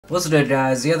What's good,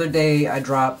 guys? The other day I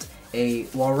dropped a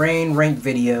Lorraine rank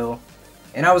video,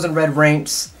 and I was in red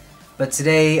ranks, but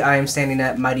today I am standing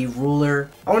at Mighty Ruler.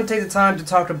 I want to take the time to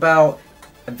talk about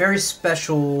a very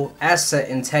special asset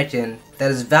in Tekken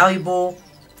that is valuable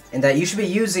and that you should be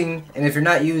using, and if you're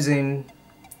not using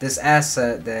this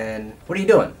asset, then what are you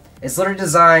doing? It's literally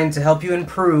designed to help you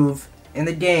improve in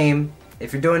the game.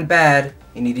 If you're doing bad,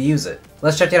 you need to use it.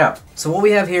 Let's check it out. So what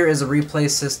we have here is a replay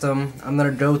system. I'm going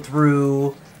to go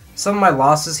through some of my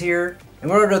losses here,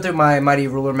 and we're going to go through my Mighty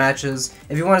Ruler matches.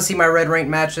 If you want to see my red rank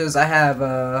matches, I have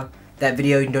that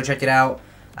video. You can go check it out.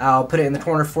 I'll put it in the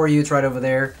corner for you. It's right over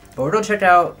there. But we're going to check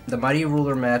out the Mighty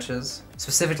Ruler matches,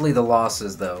 specifically the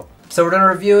losses though. So we're going to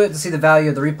review it to see the value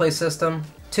of the replay system.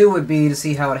 2 would be to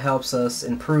see how it helps us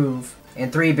improve.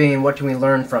 And 3 being what can we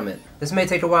learn from it. This may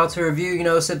take a while to review, you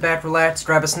know, sit back, relax,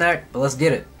 grab a snack, but let's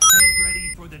get it. Get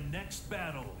ready for the next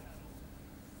battle.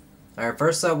 Alright,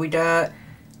 first up we got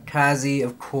Kazi,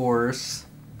 of course.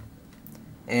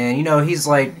 And you know, he's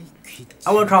like,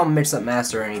 I wouldn't call him mix-up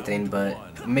master or anything,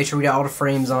 but make sure we got all the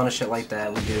frames on and shit like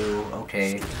that. We do,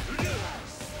 okay.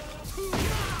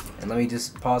 And let me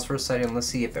just pause for a second, let's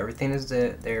see if everything is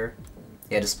there.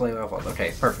 Yeah, display off,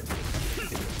 okay, perfect.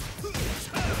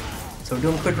 So we're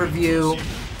doing a quick review.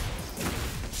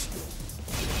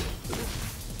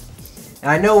 And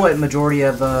I know what majority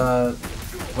of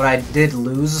what I did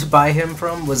lose by him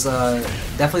from was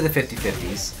definitely the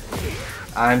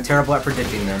 50-50s. I'm terrible at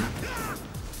predicting them,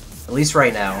 at least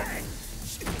right now.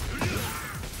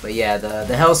 But yeah,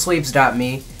 the hell sweeps got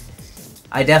me.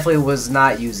 I definitely was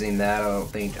not using that. I don't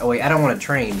think. Oh wait, I don't want to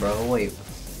train, bro. Wait,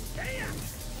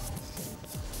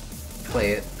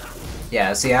 play it.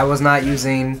 Yeah, see, I was not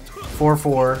using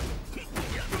 4-4.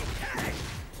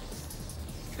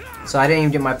 So I didn't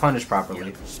even get my punish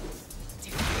properly.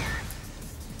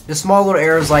 Just small little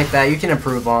errors like that you can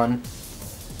improve on.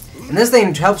 And this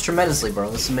thing helps tremendously, bro.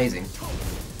 This is amazing.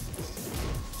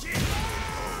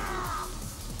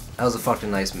 That was a fucking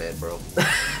nice mid, bro.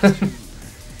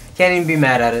 Can't even be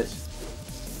mad at it.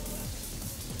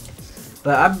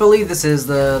 But I believe this is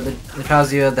the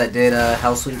Kazuya that did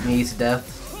Hell Sweep me to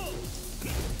death.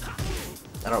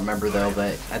 I don't remember though,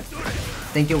 but I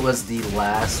think it was the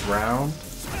last round.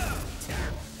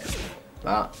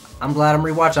 I'm glad I'm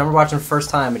rewatching. I'm rewatching the first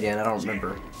time again. I don't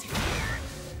remember.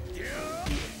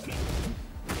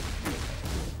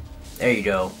 There you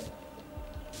go.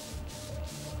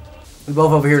 We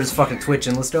both over here just fucking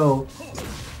twitching. Let's go.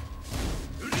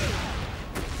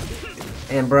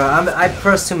 And bro, I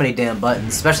press too many damn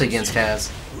buttons, especially against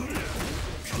Kaz.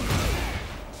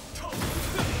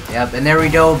 Yep, and there we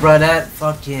go, bro. That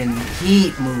fucking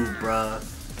heat move, bro.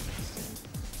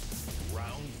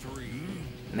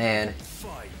 Man,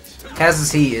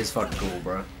 Kaz's heat is fucking cool,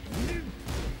 bro.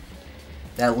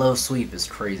 That low sweep is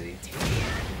crazy.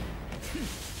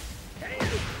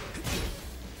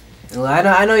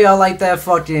 I know y'all like that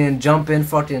fucking jumping,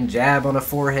 fucking jab on the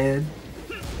forehead.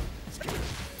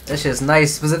 That shit's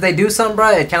nice, because if they do something,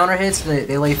 bro, it counter hits,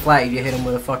 they lay flat, you hit them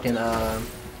with a fucking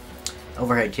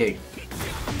overhead kick.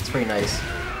 It's pretty nice.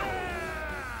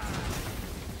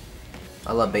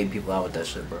 I love baiting people out with that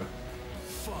shit, bro.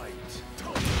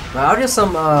 But I'll get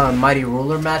some Mighty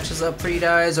Ruler matches up for you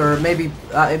guys, or maybe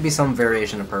it'd be some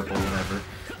variation of purple, whatever.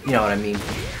 You know what I mean.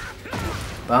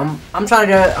 But I'm trying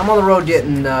to I'm on the road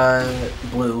getting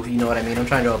blue. You know what I mean. I'm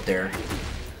trying to go up there,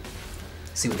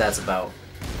 see what that's about.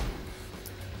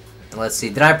 And let's see.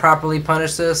 Did I properly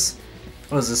punish this?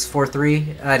 What was this,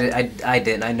 4-3? I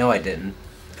didn't. I know I didn't.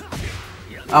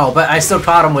 Oh, but I still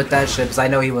caught him with that shit because I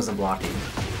know he wasn't blocking.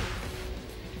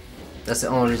 That's the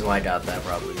only reason why I got that,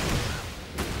 probably.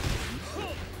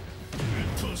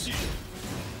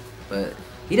 But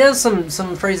he does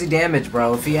some crazy damage,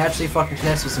 bro. If he actually fucking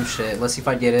connects with some shit. Let's see if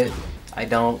I get it. I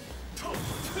don't.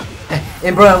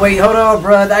 And bro, wait, hold on,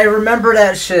 bro. I remember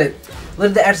that shit. Look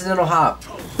at the accidental hop.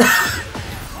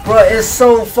 Bro, it's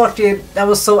so fucking. That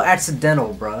was so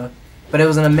accidental, bro. But it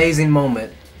was an amazing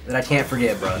moment that I can't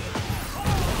forget, bro.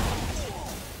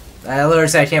 I literally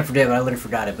say I can't forget, but I literally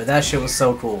forgot it. But that shit was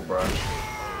so cool, bro.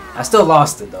 I still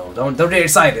lost it though. Don't get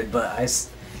excited, but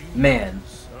man,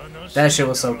 that shit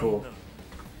was so cool.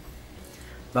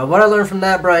 But what I learned from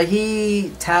that, bro,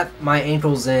 he tapped my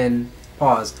ankles in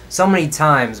pause so many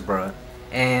times, bro,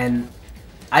 and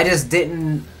I just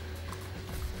didn't.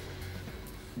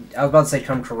 I was about to say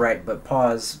come correct, but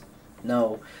pause,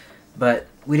 no. But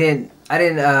I didn't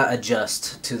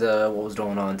adjust to what was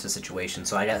going on to the situation.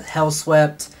 So I got hell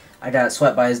swept. I got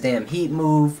swept by his damn heat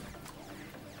move.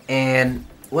 And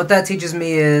what that teaches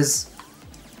me is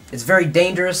it's very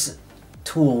dangerous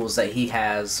tools that he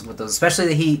has with those, especially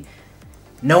the heat.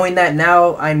 Knowing that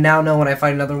now, I now know when I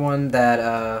fight another one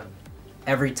that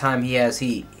every time he has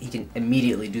heat, he can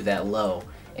immediately do that low,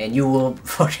 and you will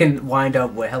fucking wind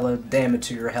up with hella damage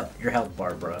to your health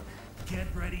bar, bro. Get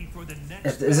ready for the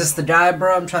next Is this the guy,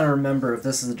 bro? I'm trying to remember if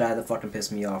this is the guy that fucking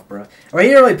pissed me off, bro. Or he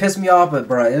didn't really piss me off, but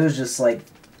bro, it was just like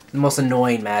the most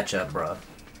annoying matchup, bro.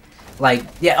 Like,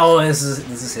 yeah, oh, this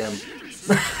is him.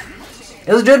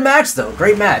 It was a good match though,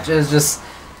 great match. It was just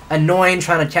annoying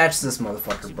trying to catch this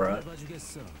motherfucker, bro.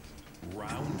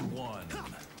 Round 1.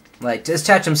 Like, just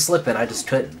catch him slipping, I just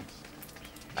couldn't.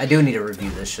 I do need to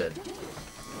review this shit.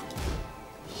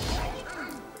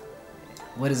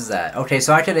 What is that? Okay,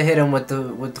 so I could have hit him with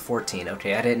the 14.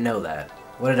 Okay, I didn't know that.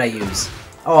 What did I use?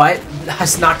 Oh, I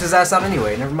knocked his ass out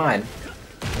anyway. Never mind.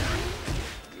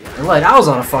 And look, I was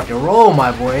on a fucking roll,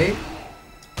 my boy.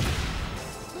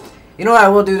 You know what I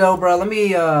will do though, bro? Let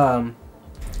me the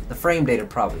frame data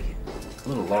probably a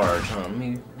little large, huh? Let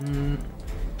me.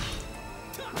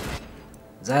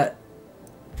 Is that?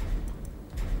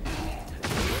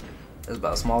 That's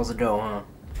about as small as it go, huh?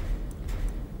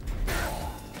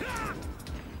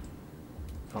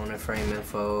 Opponent frame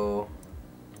info.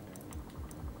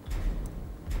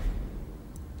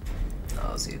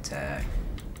 Oh, it's the attack.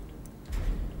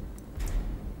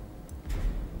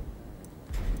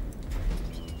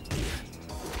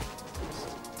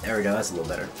 There we go, that's a little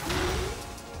better.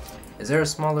 Is there a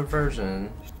smaller version?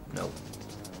 Nope.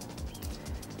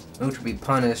 Move to be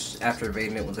punished after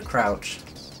evading it with a crouch.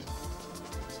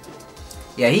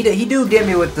 Yeah, he do get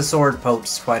me with the sword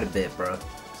pokes quite a bit, bro.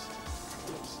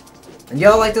 And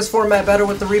y'all like this format better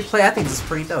with the replay? I think this is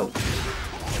pretty dope.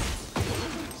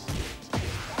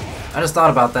 I just thought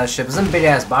about that shit, because them big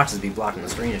ass boxes be blocking the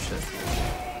screen and shit.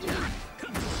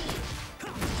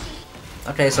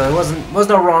 Okay, so it was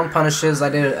no wrong punishes. I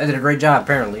did a great job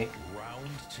apparently. Round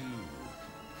 2.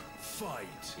 Fight.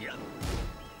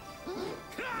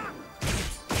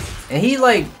 And he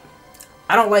like,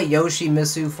 I don't like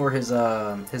Yoshimitsu for his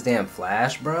damn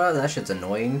flash, bro. That shit's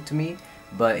annoying to me.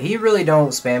 But he really don't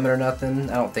spam it or nothing.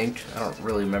 I don't think. I don't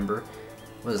really remember.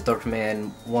 What was Throw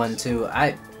Command 1, 2?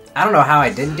 I don't know how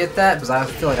I didn't get that because I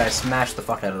feel like I smashed the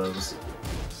fuck out of those.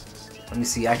 Let me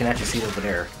see. I can actually see it over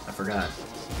there. I forgot.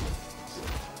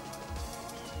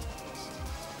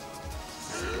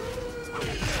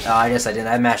 Oh, I guess I didn't.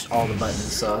 I mashed all the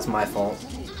buttons, so that's my fault.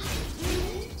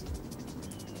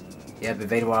 Yep,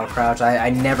 evade while crouch. I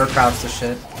never crouch the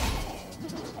shit.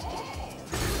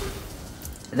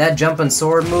 That jumping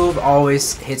sword move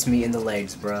always hits me in the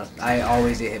legs, bro. I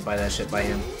always get hit by that shit by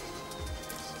him.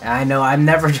 And I know I'm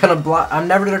never gonna block. I'm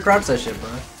never gonna crouch that shit, bro.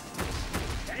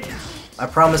 I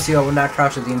promise you, I will not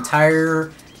crouch the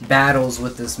entire battles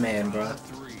with this man, bro.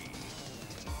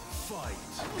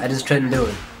 I just couldn't do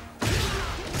it.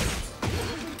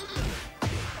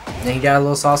 Then he got a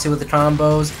little saucy with the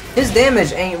combos. His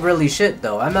damage ain't really shit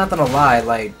though. I'm not gonna lie.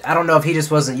 Like, I don't know if he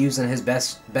just wasn't using his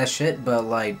best shit, but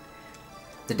like,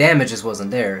 the damage just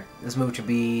wasn't there. This move to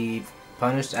be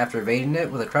punished after evading it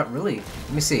with a crowd. Really?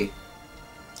 Let me see.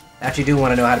 I actually do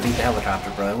want to know how to beat the helicopter,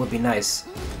 bro. It would be nice.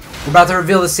 We're about to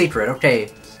reveal the secret.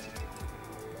 Okay.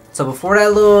 So before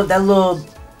that little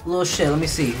shit, let me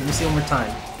see. Let me see one more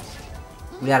time.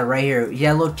 We got it right here.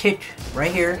 Yeah, a little kick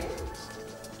right here.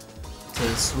 To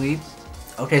the sweep.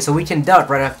 Okay, so we can duck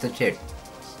right after the kick.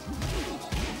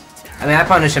 I mean, I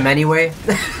punish him anyway.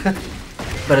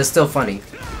 But it's still funny.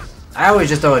 I always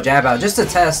just throw a jab out just to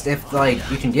test if, like,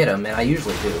 you can get him, and I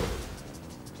usually do.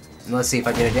 And let's see if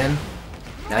I get it again.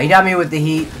 Now, he got me with the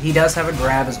heat. He does have a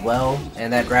grab as well,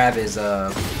 and that grab is,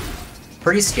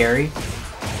 pretty scary.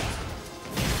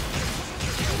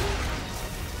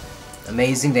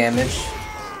 Amazing damage.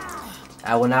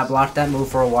 I will not block that move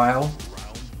for a while.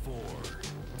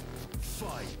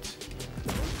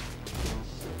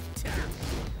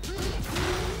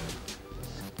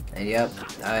 And yep,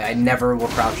 I never will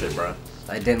crouch it, bro.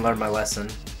 I didn't learn my lesson.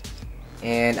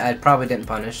 And I probably didn't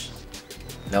punish.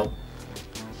 Nope.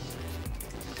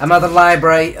 I'm not gonna lie,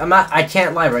 bro. I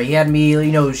can't lie, bro. He had me,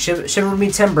 you know, shiver me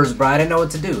timbers, bro. I didn't know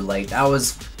what to do. Like, I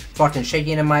was fucking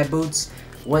shaking in my boots.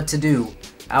 What to do?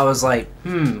 I was like,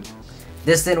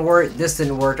 this didn't work, this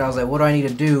didn't work. I was like, what do I need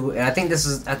to do? And I think this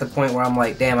is at the point where I'm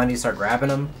like, damn, I need to start grabbing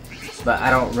him. But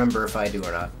I don't remember if I do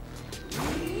or not.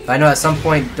 But I know at some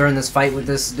point during this fight with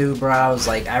this dude, bro, I was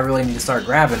like, I really need to start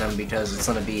grabbing him because it's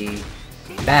gonna be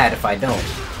bad if I don't.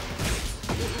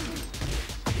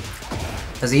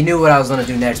 Because he knew what I was gonna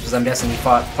do next, because I'm guessing he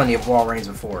fought plenty of wall reigns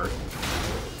before.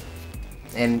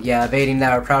 And yeah, evading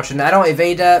that or crouching. I don't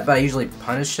evade that, but I usually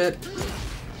punish it.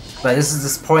 But this is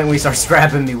this point where he starts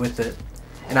grabbing me with it.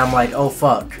 And I'm like, oh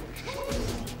fuck.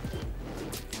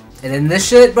 And then this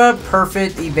shit, bro,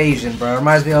 perfect evasion, bro.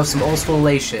 Reminds me of some old school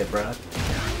lay shit, bro.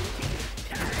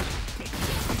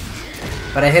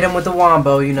 But I hit him with the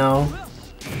wombo, you know.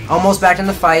 Almost back in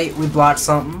the fight. We blocked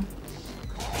something.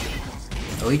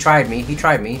 Oh, he tried me. He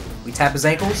tried me. We tap his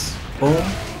ankles. Boom.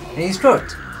 And he's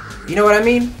cooked. You know what I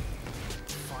mean?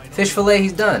 Fish fillet,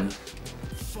 he's done.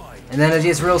 And then it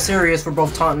gets real serious. We're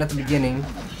both taunting at the beginning.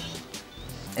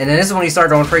 And then this is when he started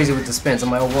going crazy with the spins.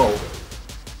 I'm like, oh, whoa.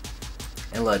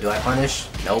 And look, do I punish?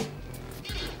 Nope.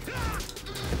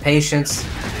 The patience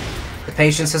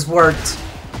has worked.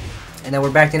 And then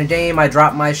we're back in the game. I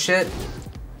drop my shit.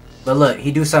 But look,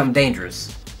 he do something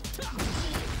dangerous.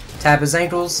 Tap his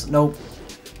ankles. Nope.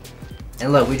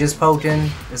 And look, we just poking.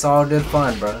 It's all good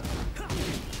fun, bro.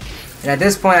 And at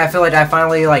this point, I feel like I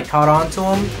finally like caught on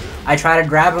to him. I try to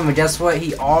grab him, and guess what?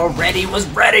 He already was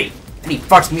ready. And he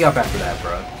fucks me up after that,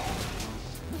 bro.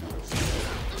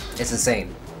 It's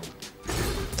insane.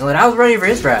 And look, I was ready for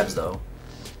his grabs, though.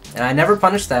 And I never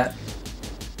punished that.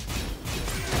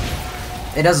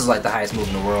 It does is like the highest move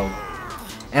in the world.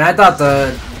 And I thought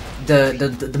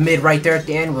the mid right there at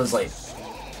the end was like,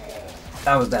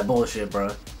 that was that bullshit, bro.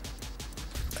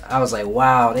 I was like,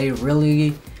 wow, they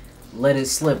really let it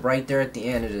slip right there at the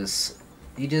end.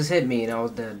 He just hit me and I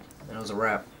was dead. And it was a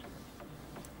wrap.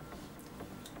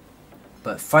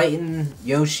 But fighting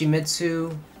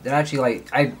Yoshimitsu, that actually, like,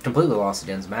 I completely lost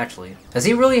against him, actually. Because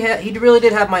he really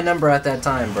did have my number at that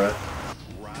time, bro.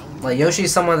 Like,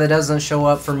 Yoshi's someone that doesn't show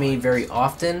up for me very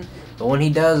often, but when he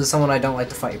does, it's someone I don't like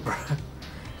to fight, bro.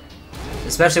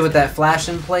 Especially with that flash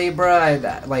and play, bro.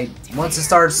 Like, once it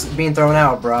starts being thrown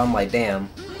out, bro, I'm like, damn.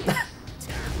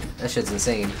 That shit's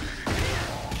insane.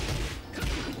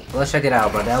 But let's check it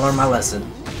out, bro. I learned my lesson.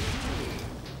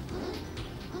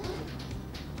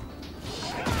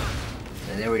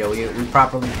 And there we go. We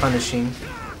properly punishing.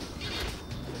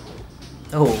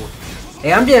 Oh.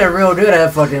 Hey, I'm getting real good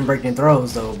at fucking breaking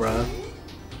throws, though, bro.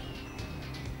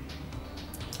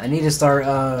 I need to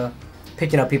start,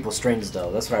 picking up people's strings,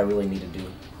 though. That's what I really need to do.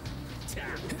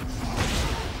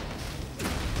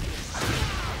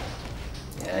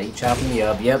 Yeah, he chopped me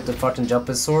up. Yep, the fucking jump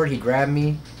his sword. He grabbed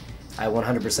me. I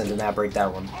 100% did not break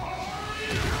that one.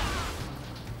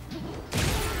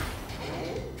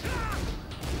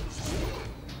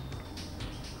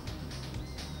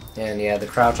 And yeah, the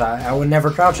crouch, I would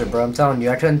never crouch it, bro. I'm telling you,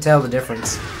 I couldn't tell the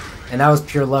difference. And that was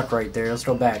pure luck right there. Let's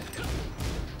go back.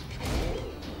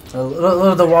 A little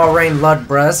of the wall rain luck,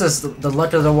 bro. That's just the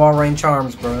luck of the wall rain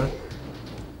charms, bro.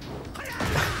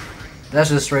 That's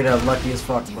just straight up lucky as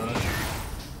fuck, bro.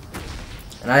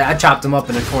 And I chopped him up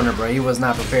in the corner, bro. He was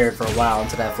not prepared for a while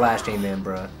until that flash came in,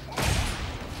 bro.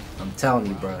 I'm telling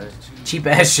you, bro. Cheap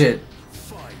ass shit.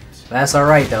 But that's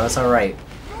alright, though. That's alright.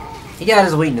 He got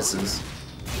his weaknesses.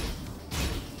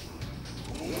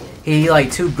 He,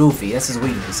 like, too goofy. That's his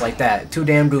weakness. Like that. Too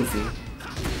damn goofy.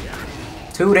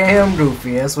 Too damn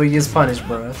goofy. That's what he gets punished,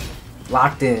 bro.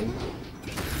 Locked in.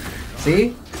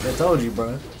 See? I told you,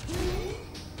 bro.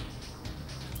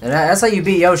 And that's how you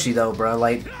beat Yoshi, though, bro.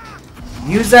 Like,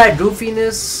 use that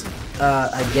goofiness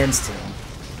against him.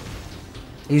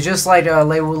 He's just like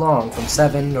Lei Wulong from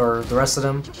 7 or the rest of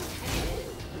them.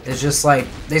 It's just like,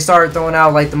 they start throwing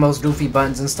out like the most goofy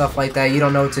buttons and stuff like that. You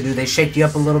don't know what to do. They shake you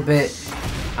up a little bit.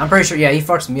 I'm pretty sure, yeah, he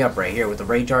fucks me up right here with the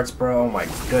rage arts, bro. Oh my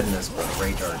goodness, bro,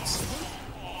 rage arts.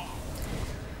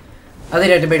 I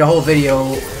think I had to make a whole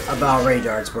video about rage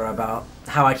arts, bro, about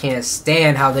how I can't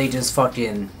stand how they just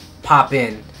fucking pop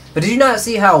in. But did you not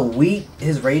see how weak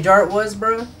his rage art was,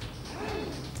 bro?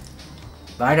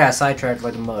 But I got sidetracked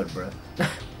like a mud, bro.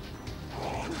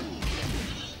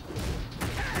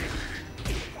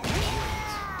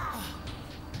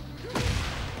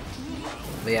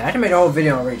 But yeah, I can make a whole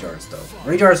video on rage arts, though.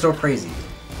 Rage arts go crazy.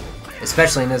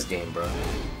 Especially in this game, bro.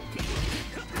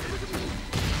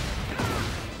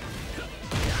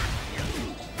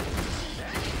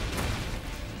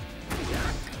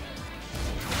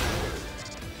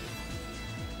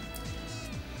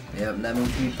 Yep, that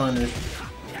move can be punished.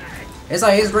 It's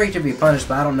like, it's great to be punished,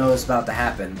 but I don't know what's about to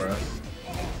happen, bro.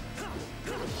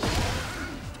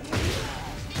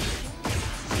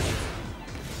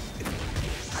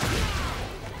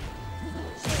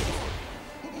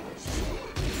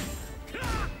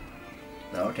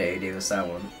 Okay, he gave us that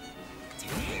one.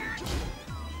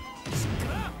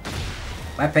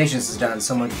 My patience has gotten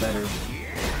so much better.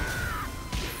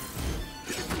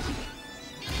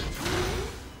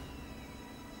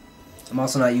 I'm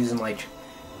also not using, like,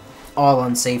 all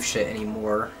unsafe shit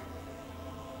anymore.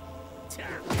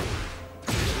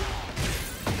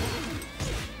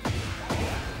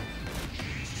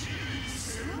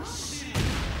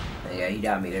 Yeah, he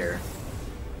got me there.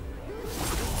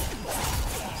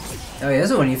 Oh yeah,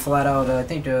 this is when you flat out, I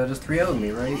think, just 3-0'd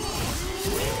me, right?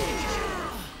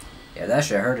 Yeah, that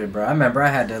shit hurted, bro. I remember I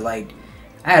had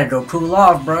to go cool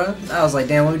off, bro. I was like,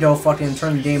 damn, let me go fucking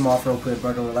turn the game off real quick,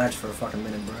 bro, to relax for a fucking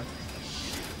minute, bro.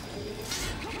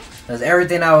 Cause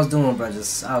everything I was doing, bro, I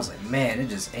was like, man, it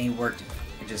just ain't working.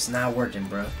 It just not working,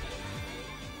 bro.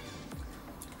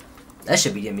 That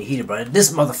should be getting me heated, bro.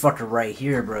 This motherfucker right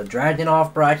here, bro. Dragging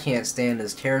off, bro. I can't stand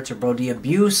this character, bro. The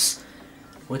abuse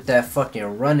with that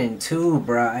fucking running too,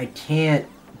 bro. I can't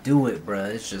do it, bro.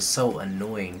 It's just so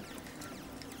annoying.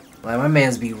 Like, my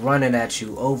man's be running at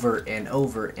you over and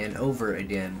over and over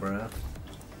again, bro.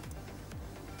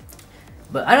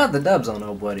 But I got the dubs on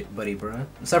old buddy, bro.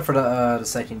 Except for the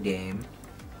second game.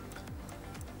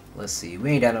 Let's see.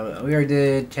 We ain't got no... We already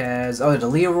did Kaz. Oh, the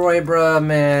Leroy, bro,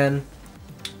 man.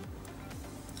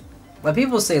 Like,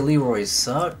 people say Leroy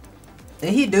suck.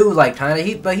 And he do, like,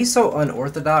 kinda. But he's so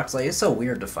unorthodox. Like, it's so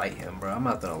weird to fight him, bro. I'm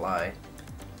not gonna lie.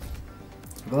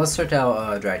 But let's check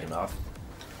out Dragunov.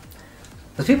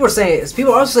 Because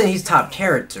people are also saying he's top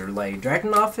character. Like,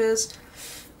 Dragunov is...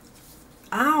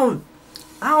 I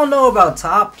don't know about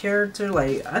top character.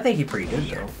 Like, I think he's pretty good,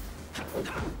 though.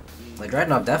 Like,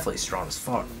 Dragunov definitely strong as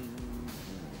fuck.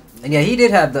 And yeah, he did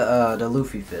have the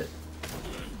Luffy fit.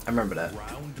 I remember that.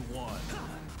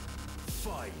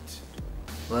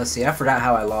 Well, let's see, I forgot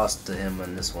how I lost to him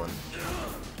in this one.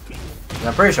 And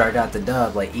I'm pretty sure I got the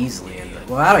dub, like, easily.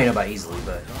 Well, I don't even know about easily,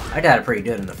 but I got it pretty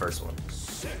good in the first one.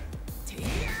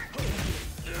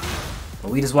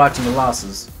 But we just watching the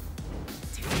losses.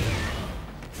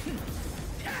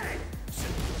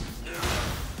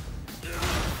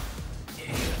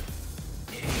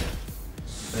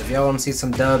 If y'all want to see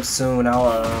some dubs soon,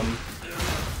 I'll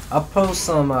post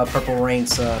some Purple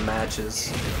Ranks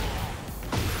matches.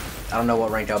 I don't know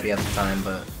what rank I'll be at the time,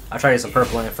 but I'll try to get some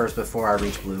purple in it first before I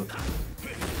reach blue.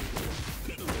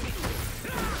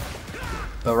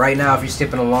 But right now, if you're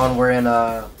skipping along, we're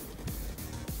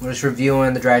just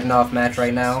reviewing the Dragunov match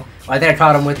right now. I think I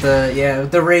caught him with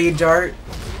the rage art.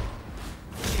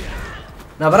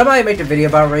 No, but I might make a video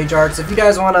about rage arts. If you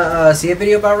guys want to see a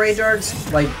video about rage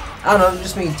arts, like, I don't know,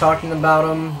 just me talking about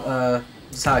them,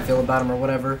 just how I feel about them or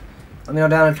whatever, let me know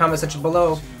down in the comment section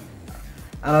below.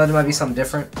 I don't know, there might be something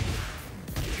different.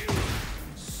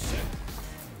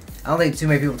 I don't think too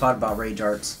many people talk about rage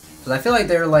arts. Because I feel like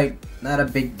they're, like, not a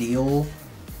big deal,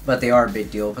 but they are a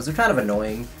big deal, because they're kind of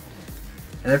annoying.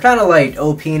 And they're kind of, like,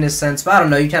 OP in a sense, but I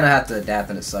don't know, you kind of have to adapt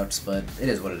and it sucks, but it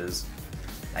is what it is,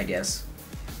 I guess.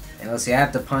 And let's see, I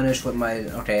have to punish with my...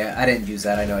 Okay, I didn't use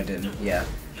that, I know I didn't, yeah.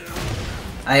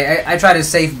 I tried to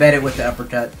safe bet it with the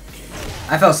uppercut.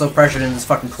 I felt so pressured in this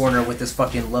fucking corner with this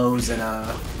fucking lows and,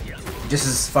 just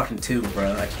as fucking 2,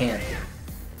 bro. I can't.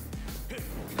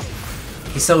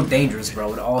 He's so dangerous, bro,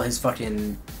 with all his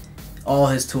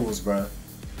tools, bro.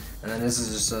 And then this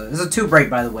is just this is a 2 break,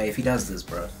 by the way, if he does this,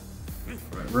 bro.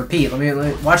 Repeat. Let me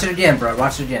watch it again, bro.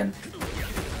 Watch it again.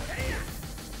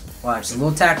 Watch, just a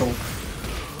little tackle.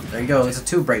 There you go. It's a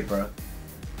 2 break, bro.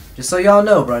 Just so y'all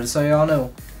know, bro. Just so y'all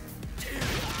know.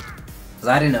 Cause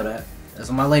I didn't know that. That's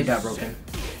when my leg got broken.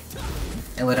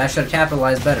 And look, I should have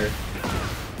capitalized better.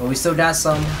 But we still got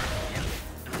some.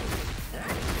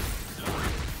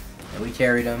 And we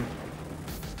carried him.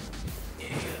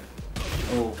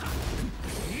 Oh.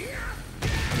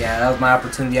 Yeah, that was my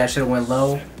opportunity. I should have went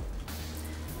low.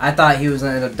 I thought he was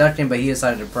going to end up ducking, but he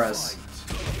decided to press.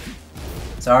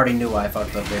 So I already knew why I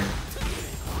fucked up there.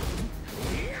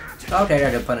 Okay, I got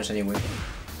a good punish anyway.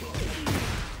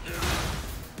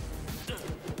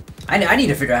 I need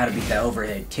to figure out how to beat that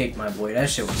overhead kick, my boy. That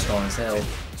shit was strong as hell.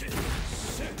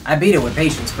 I beat it with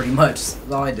patience, pretty much.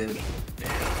 That's all I did.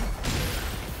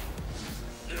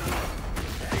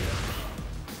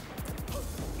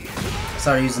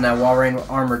 Started using that wall rain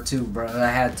armor too, bro. I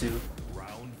had to.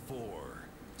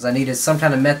 Because I needed some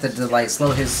kind of method to, like,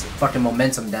 slow his fucking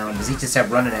momentum down. Because he just kept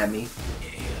running at me.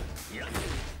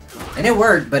 And it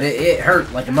worked, but it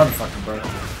hurt like a motherfucker, bro.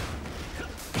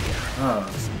 Oh.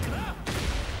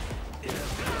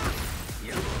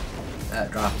 That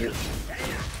dropped it.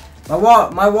 My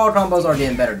wall combos are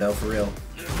getting better though, for real.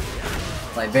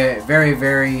 Like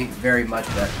very much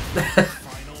better.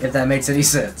 If that makes any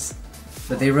sense.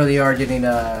 But they really are getting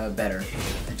better.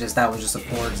 That was just a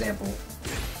poor example.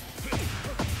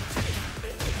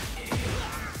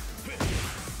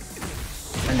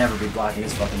 I never be blocking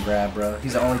his fucking grab, bro.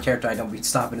 He's the only character I don't be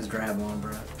stopping his grab on,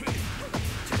 bro.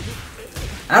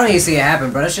 I don't even see it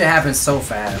happen, bro. That shit happens so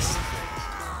fast.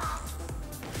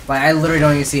 Like, I literally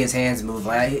don't even see his hands move.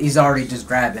 Like, he's already just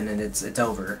grabbing and it's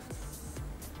over.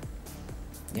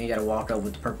 You gotta walk up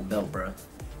with the purple belt, bro.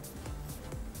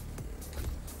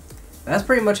 That's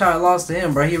pretty much how I lost to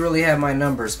him, bro. He really had my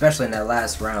number, especially in that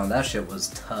last round. That shit was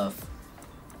tough.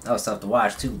 That was tough to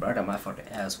watch, too, bro. I got my fucking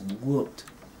ass whooped.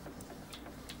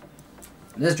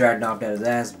 This Dragunov got his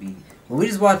ass beat. But we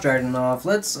just watched Dragunov.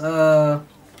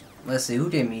 Let's see. Who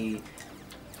did me?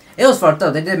 It was fucked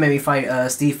up. They did make me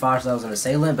fight Steve Fox. I was an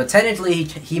assailant. But technically,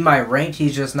 he my ranked.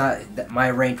 He's just not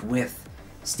my ranked with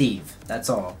Steve. That's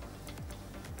all.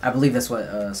 I believe that's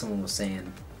what someone was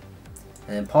saying.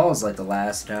 And then Paul's like the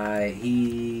last guy.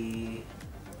 He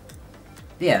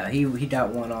got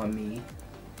one on me.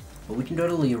 But we can go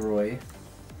to Leroy.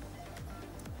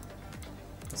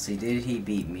 Let's see, did he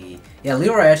beat me? Yeah,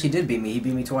 Leroy actually did beat me. He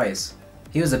beat me twice.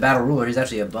 He was a battle ruler. He's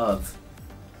actually above.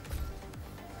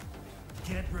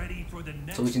 Get ready for the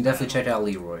next So we can definitely check out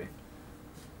Leroy.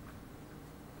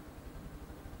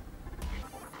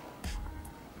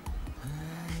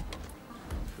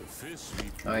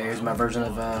 Oh, here's my version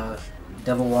of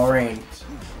Devil Walrein.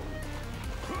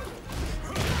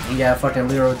 He got fucking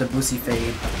Leroy with the Boosie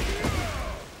fade.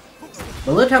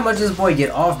 But look how much this boy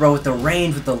get off, bro, with the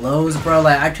range, with the lows, bro.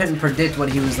 Like, I couldn't predict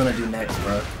what he was gonna do next,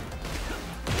 bro.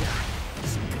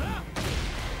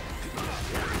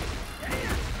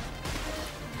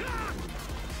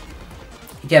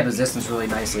 He kept his distance really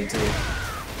nicely, too.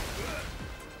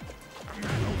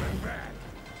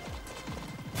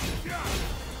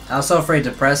 I was so afraid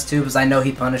to press, too, because I know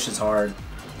he punishes hard.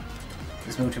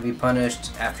 This move can be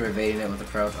punished after evading it with a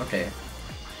crouch. Okay.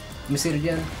 Let me see it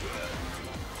again.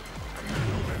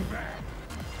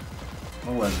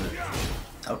 What was it?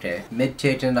 Okay. Mid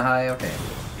kick into high? Okay.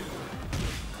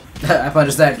 I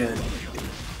punished that good.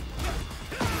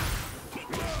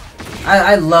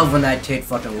 I love when that kick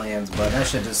fucking lands, bro. That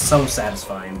shit is so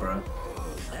satisfying, bro.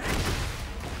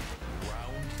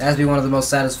 That has to be one of the most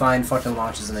satisfying fucking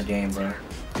launches in the game, bro.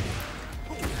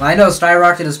 Well, I know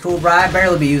Skyrocket is cool, bro. I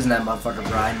barely be using that motherfucker,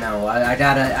 bro. I know. I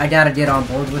gotta get on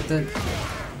board with it.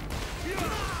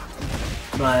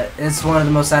 But it's one of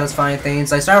the most satisfying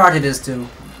things. Like, Skyrocket is too.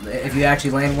 If you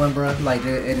actually land one, bro, like,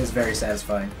 it is very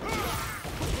satisfying.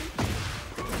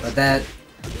 But that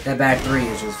back three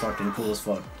is just fucking cool as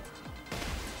fuck.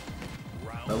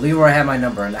 But Leroy had my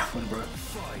number on that one, bro.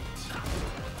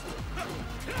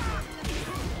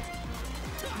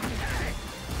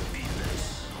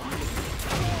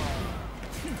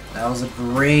 That was a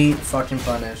great fucking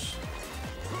punish.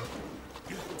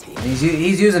 And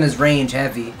he's using his range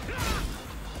heavy.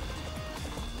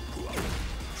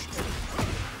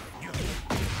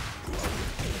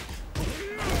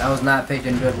 I was not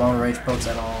picking good long range pokes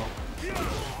at all.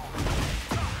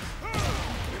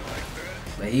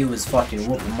 But he was fucking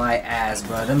whooping my ass,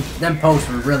 bro. Them pokes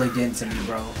were really getting to me,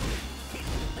 bro.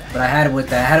 But I had it with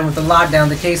that. I had it with the lockdown.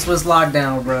 The case was locked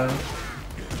down, bro.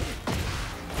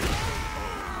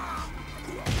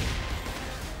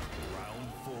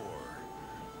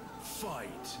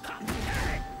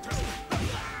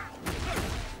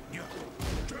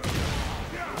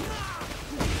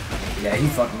 Yeah, he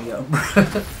fucked me up, bro.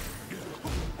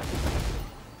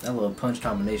 That little punch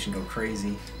combination go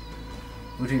crazy.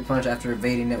 Which we punch after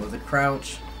evading it with a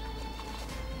crouch.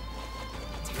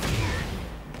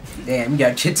 Damn, you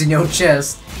got kids in your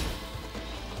chest.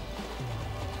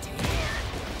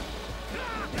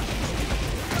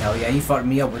 Oh yeah, he fucked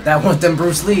me up with that one with them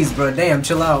Bruce Lees, bro. Damn,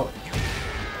 chill out.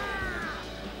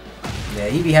 Yeah,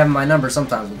 he be having my number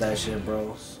sometimes with that shit,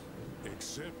 bro.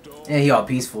 Yeah, he all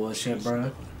peaceful as shit,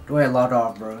 bro. Go ahead, log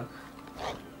off, bro.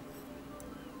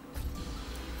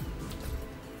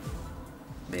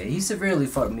 Yeah, he severely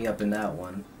fucked me up in that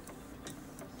one.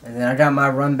 And then I got my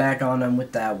run back on him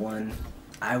with that one.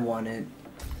 I won it.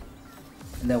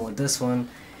 And then with this one,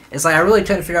 it's like I really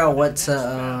couldn't figure out what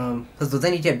to, because the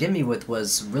thing he kept getting me with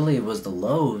was the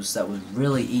lows that was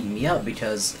really eating me up,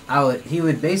 because he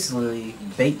would basically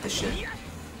bait the shit.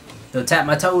 He'll tap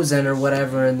my toes in or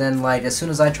whatever, and then like as soon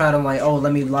as I try to like, oh,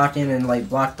 let me lock in and like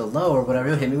block the low or whatever,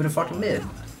 he'll hit me with a fucking mid.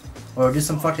 Or do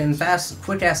some fucking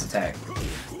quick ass attack.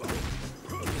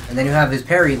 And then you have his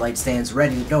parry light stance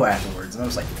ready to go afterwards, and I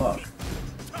was like, fuck.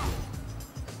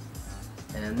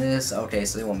 And this, okay,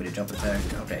 so they want me to jump attack,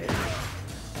 okay.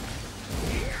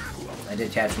 I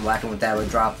did catch him lacking with that, but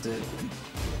dropped it.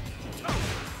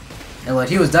 And look,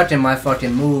 he was ducking my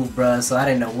fucking move, bruh, so I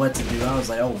didn't know what to do. I was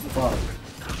like, oh, fuck.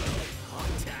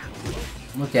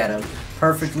 Look at him.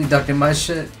 Perfectly ducking my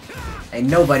shit. Ain't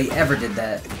nobody ever did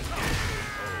that.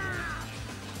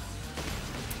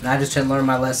 And I just didn't learn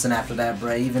my lesson after that,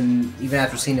 bruh. Even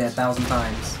after seeing it 1,000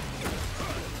 times.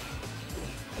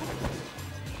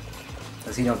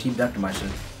 Because he don't keep ducking my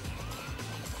shit.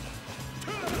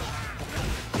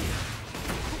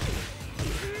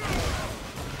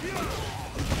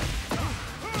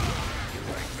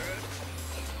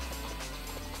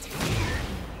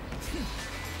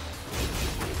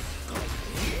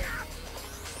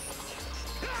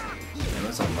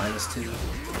 -2.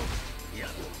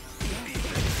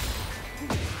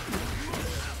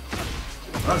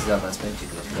 Honestly, that spin kick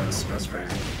was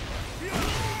crazy.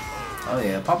 Oh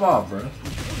yeah, pop off, bro.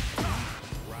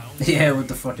 Yeah, with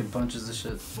the fucking punches and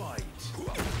shit.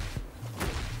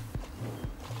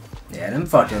 Yeah, them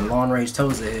fucking long range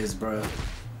toes of his, bro.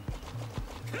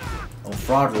 Oh,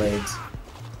 frog legs.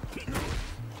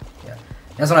 Yeah,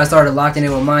 that's when I started locking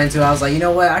in with mine too. I was like, you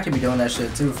know what? I could be doing that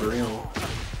shit too, for real.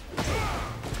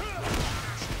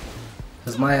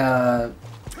 Cause my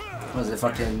what was it,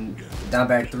 fucking down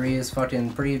back 3 is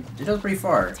fucking pretty. It goes pretty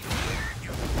far.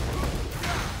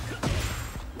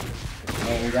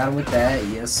 And we got him with that,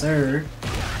 yes sir.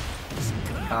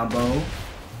 Combo.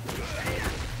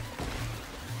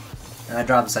 And I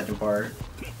dropped the second part.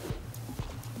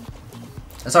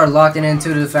 I started locking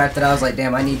into the fact that I was like,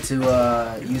 damn, I need to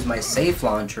use my safe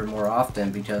launcher more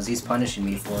often because he's punishing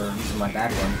me for using my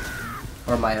back one.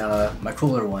 Or my my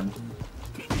cooler one.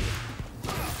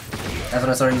 That's when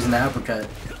I started using the uppercut.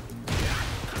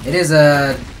 It is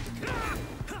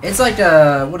it's like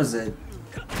what is it?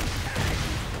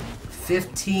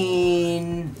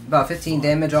 15, about 15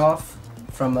 damage off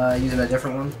from using a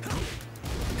different one.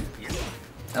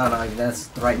 I don't know if that's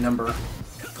the right number,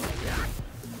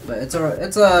 but it's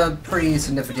a pretty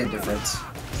significant difference.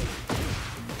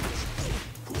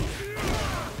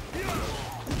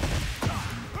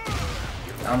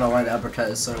 I don't know why the uppercut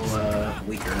is so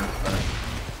weaker. But...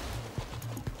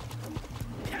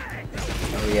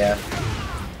 Oh yeah,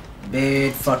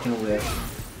 big fucking whip.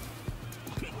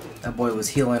 That boy was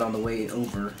healing on the way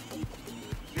over.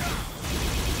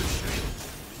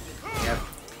 Yep.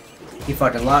 He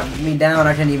fucking locked me down.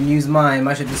 I couldn't even use mine.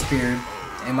 My shit disappeared.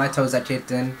 And my toes that kicked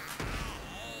in.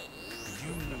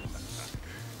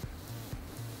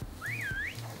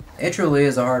 It truly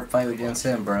is a hard fight against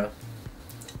him, bro.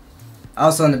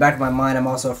 Also, in the back of my mind, I'm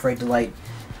also afraid to, like...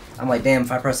 I'm like, damn,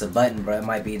 if I press a button, bro, it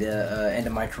might be the end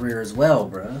of my career as well,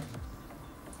 bro.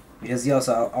 Because he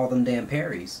also all them damn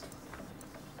parries.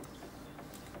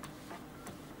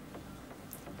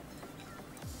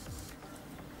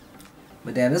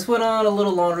 But damn, this went on a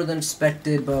little longer than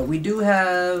expected, but we do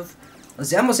have... Let's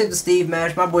see, I'm gonna save the Steve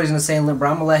match. My boy's an assailant, bro.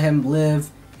 I'm gonna let him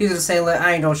live. He's an assailant.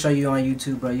 I ain't gonna show you on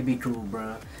YouTube, bro. You be cool,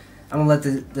 bro. I'm gonna let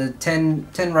the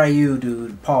 10 Ryu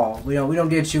dude, Paul. We don't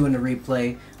get you in the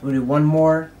replay. We'll do one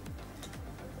more.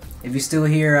 If you're still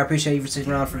here, I appreciate you for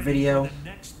sticking around for the video.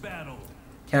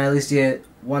 Can I at least get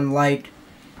one like?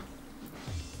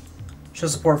 Show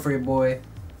support for your boy.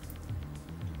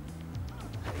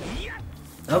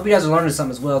 I hope you guys are learning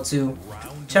something as well too.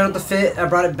 Shout out the fit, I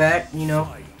brought it back, you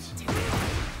know.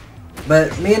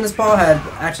 But me and this Paul had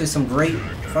actually some great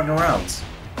fucking rounds.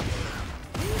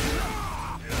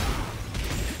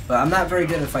 But I'm not very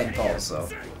good at fighting Pauls, so.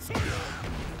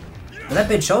 But that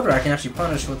big shoulder I can actually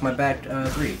punish with my back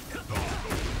 3.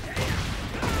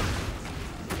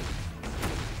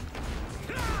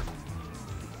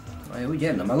 Oh, yeah, we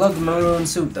getting them. I love the maroon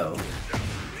suit though.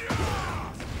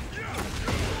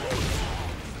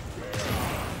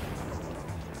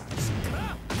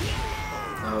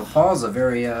 Paul's a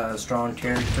very strong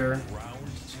character.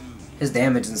 His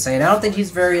damage is insane. I don't think he's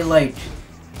very like...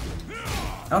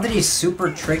 I don't think he's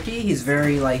super tricky. He's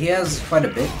very like... He has quite a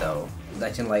bit though.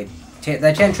 That can like...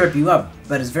 that can trip you up.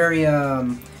 But it's very...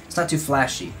 it's not too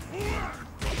flashy.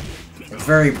 It's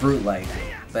very brute-like.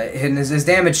 But his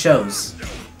damage shows.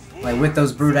 Like with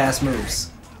those brute-ass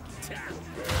moves.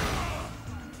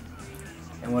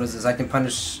 And what is this? I can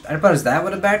punish that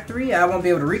with a back 3? I won't be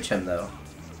able to reach him though.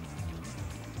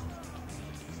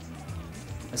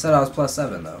 I said I was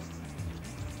 +7 though.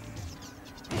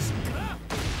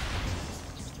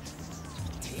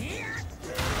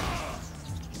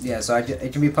 Yeah, so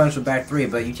it can be punished with back 3,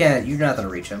 but you can't. You're not gonna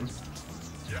reach him.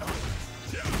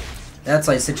 That's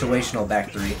like situational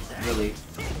back 3, really.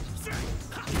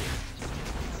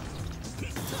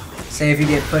 Say if you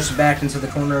get pushed back into the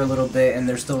corner a little bit, and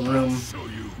there's still room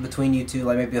between you two,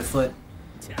 like maybe a foot,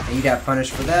 and you got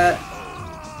punished for that.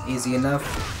 Easy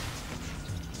enough.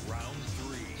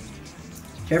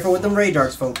 Careful with them Rage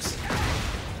Arcs, folks.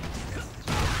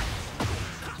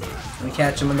 We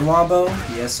catch him in the wombo.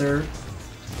 Yes, sir.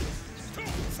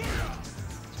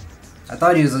 I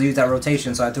thought he was going to use that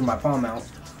rotation, so I threw my palm out.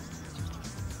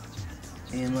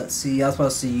 And let's see, I was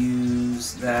supposed to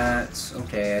use that.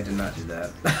 Okay, I did not do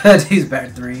that. I had to use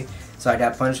back 3. So I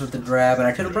got punched with the grab, and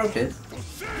I could have broke it.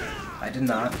 I did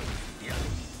not.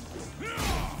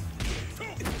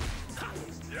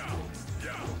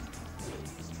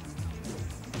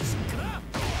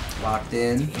 Locked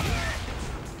in.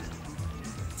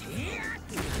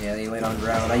 Yeah, they laid on the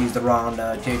ground. I used the wrong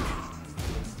kick.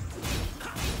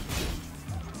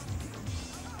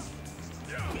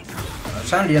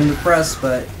 trying to get him to press,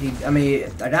 but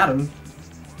I got him.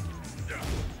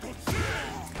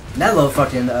 And that little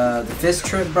fucking, the fist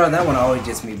trip, bro, that one always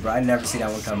gets me, bro. I never see that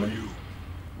one coming.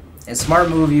 And smart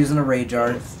move using a rage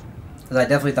art, because I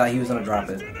definitely thought he was gonna drop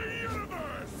it.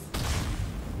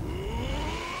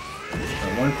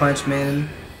 But one punch, man.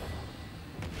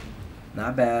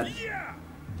 Not bad.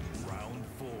 Round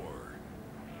 4.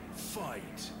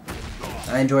 Fight.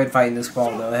 I enjoyed fighting this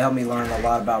fall, though. It helped me learn a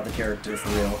lot about the character, for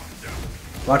real.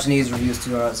 Watching these reviews,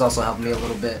 too, has also helped me a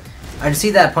little bit. I can see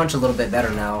that punch a little bit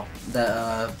better now.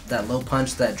 That low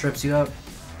punch that trips you up.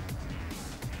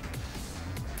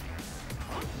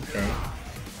 Okay.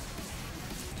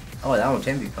 Oh, that one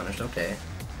can be punished. Okay.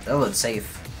 That looks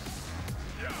safe.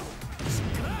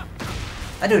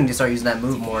 I do need to start using that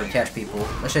move more to catch people.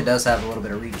 That shit does have a little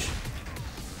bit of reach.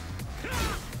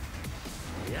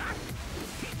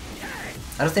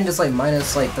 I don't think it's like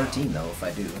minus like 13 though if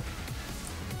I do.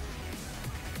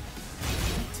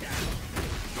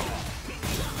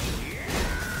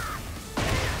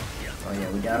 Oh yeah,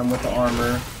 we got him with the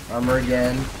armor. Armor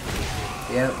again.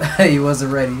 Yep, he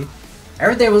wasn't ready.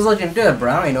 Everything was looking good,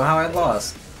 bro. I don't even know how I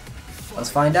lost. Let's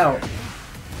find out.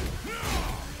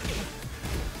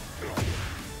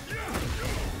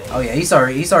 Oh yeah, he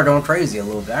started going crazy a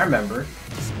little bit. I remember.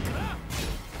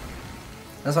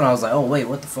 That's when I was like, oh wait,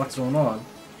 what the fuck's going on?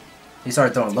 He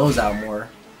started throwing lows out more.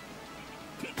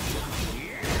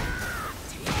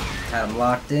 Had him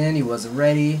locked in. He wasn't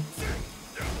ready.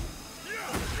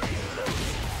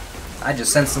 I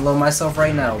just sensed the low myself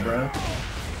right now, bro.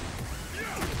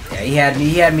 Yeah,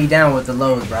 he had me down with the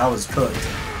lows, bro. I was cooked.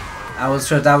 I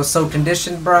was so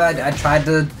conditioned, bro. I tried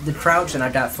the crouch and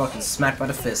I got fucking smacked by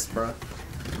the fist, bro.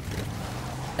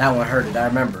 That one hurted, I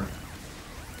remember.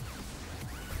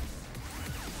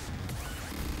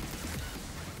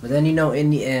 But then, you know,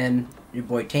 in the end, your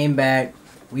boy came back,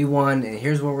 we won, and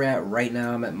here's where we're at right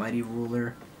now. I'm at Mighty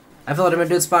Ruler. I feel like I'm in a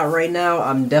good spot right now.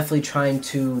 I'm definitely trying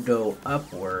to go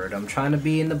upward. I'm trying to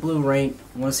be in the blue rank.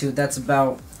 I want to see what that's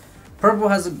about. Purple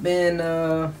hasn't been,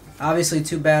 obviously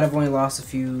too bad. I've only lost a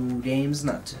few games.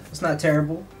 It's not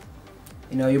terrible.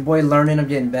 You know, your boy learning. I'm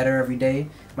getting better every day.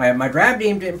 My grab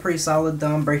game getting pretty solid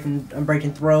though. I'm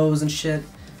breaking throws and shit.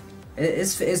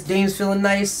 It's game's feeling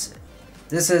nice.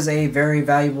 This is a very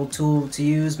valuable tool to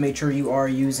use. Make sure you are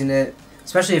using it,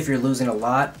 especially if you're losing a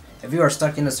lot. If you are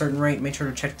stuck in a certain rank, make sure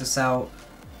to check this out.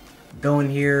 Go in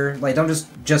here, like don't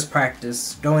just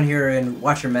practice. Go in here and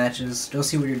watch your matches. You'll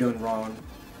see what you're doing wrong.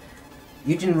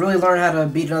 You can really learn how to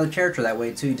beat another character that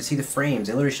way too. To see the frames,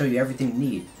 they literally show you everything you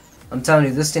need. I'm telling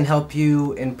you, this can help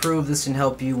you improve. This can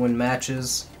help you win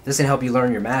matches. This can help you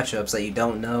learn your matchups that you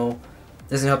don't know.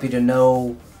 This can help you to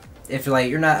know if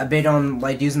you're not big on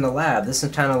like using the lab. This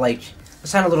is kind of like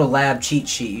a little lab cheat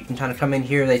sheet. You can kind of come in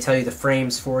here. They tell you the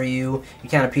frames for you. You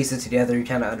kind of piece it together. You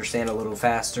kind of understand a little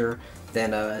faster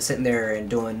than sitting there and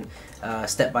doing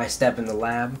step by step in the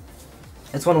lab.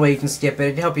 That's one way you can skip it.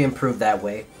 It can help you improve that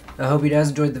way. I hope you guys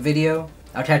enjoyed the video.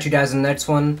 I'll catch you guys in the next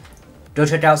one. Go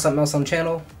check out something else on the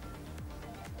channel.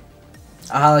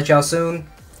 I'll holler at y'all soon.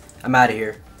 I'm out of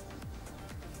here.